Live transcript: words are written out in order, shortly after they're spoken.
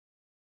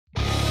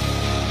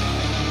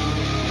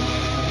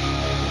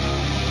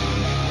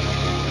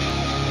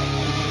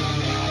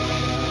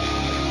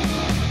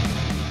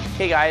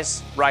Hey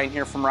guys, Ryan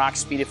here from ROK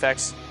Speed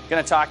Effects.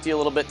 Going to talk to you a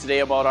little bit today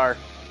about our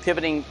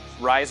pivoting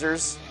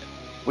risers.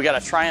 We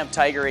got a Triumph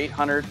Tiger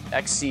 800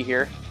 XC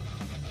here.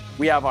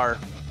 We have our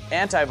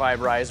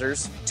anti-vibe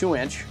risers,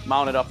 2-inch,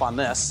 mounted up on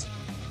this.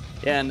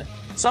 And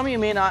some of you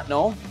may not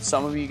know,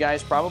 some of you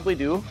guys probably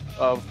do,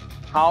 of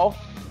how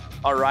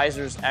our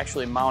risers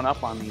actually mount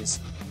up on these.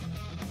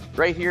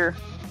 Right here,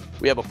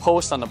 we have a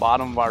post on the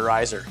bottom of our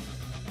riser.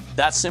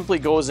 That simply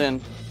goes in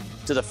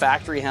to the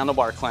factory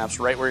handlebar clamps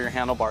right where your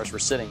handlebars were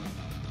sitting.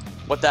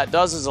 What that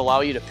does is allow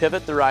you to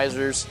pivot the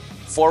risers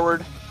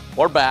forward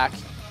or back,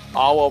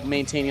 all while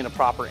maintaining a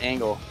proper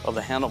angle of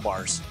the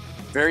handlebars.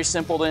 Very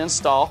simple to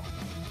install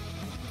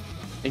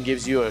and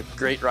gives you a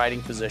great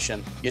riding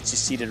position. Gets you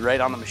seated right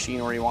on the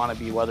machine where you want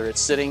to be, whether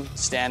it's sitting,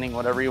 standing,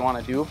 whatever you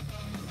want to do,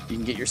 you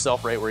can get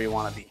yourself right where you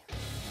want to be.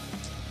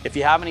 If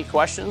you have any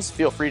questions,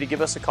 feel free to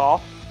give us a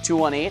call,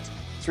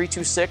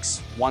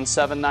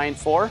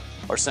 218-326-1794,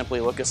 or simply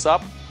look us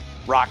up,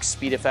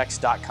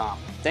 rokspeedeffects.com.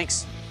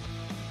 Thanks.